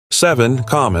7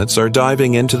 comets are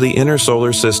diving into the inner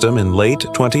solar system in late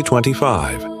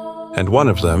 2025, and one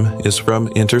of them is from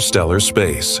interstellar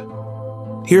space.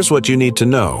 Here's what you need to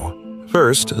know.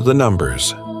 First, the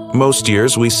numbers. Most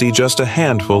years we see just a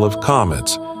handful of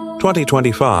comets.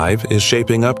 2025 is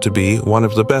shaping up to be one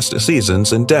of the best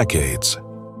seasons in decades.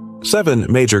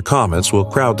 7 major comets will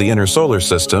crowd the inner solar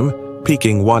system,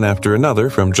 peaking one after another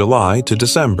from July to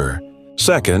December.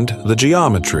 Second, the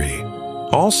geometry.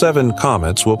 All 7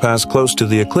 comets will pass close to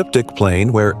the ecliptic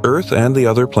plane where Earth and the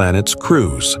other planets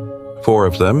cruise. 4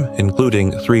 of them,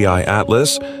 including 3I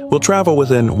Atlas, will travel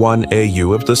within 1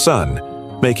 AU of the Sun,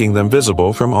 making them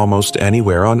visible from almost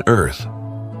anywhere on Earth.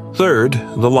 Third,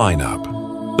 the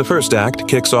lineup. The first act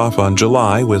kicks off on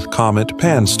July with Comet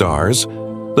Pan-STARRS.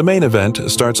 The main event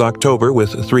starts October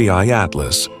with 3I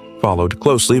Atlas, followed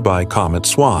closely by Comet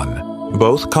Swan.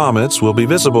 Both comets will be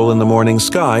visible in the morning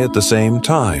sky at the same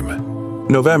time.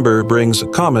 November brings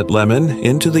Comet Lemon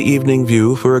into the evening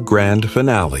view for a grand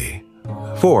finale.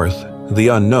 Fourth, the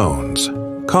unknowns.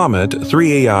 Comet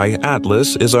 3I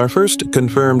Atlas is our first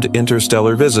confirmed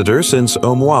interstellar visitor since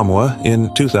Oumuamua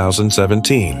in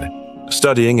 2017.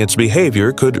 Studying its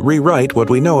behavior could rewrite what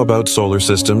we know about solar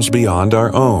systems beyond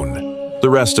our own. The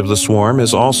rest of the swarm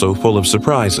is also full of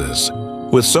surprises.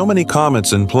 With so many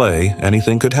comets in play,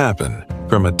 anything could happen,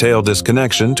 from a tail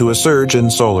disconnection to a surge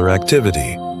in solar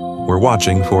activity. We're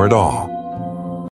watching for it all.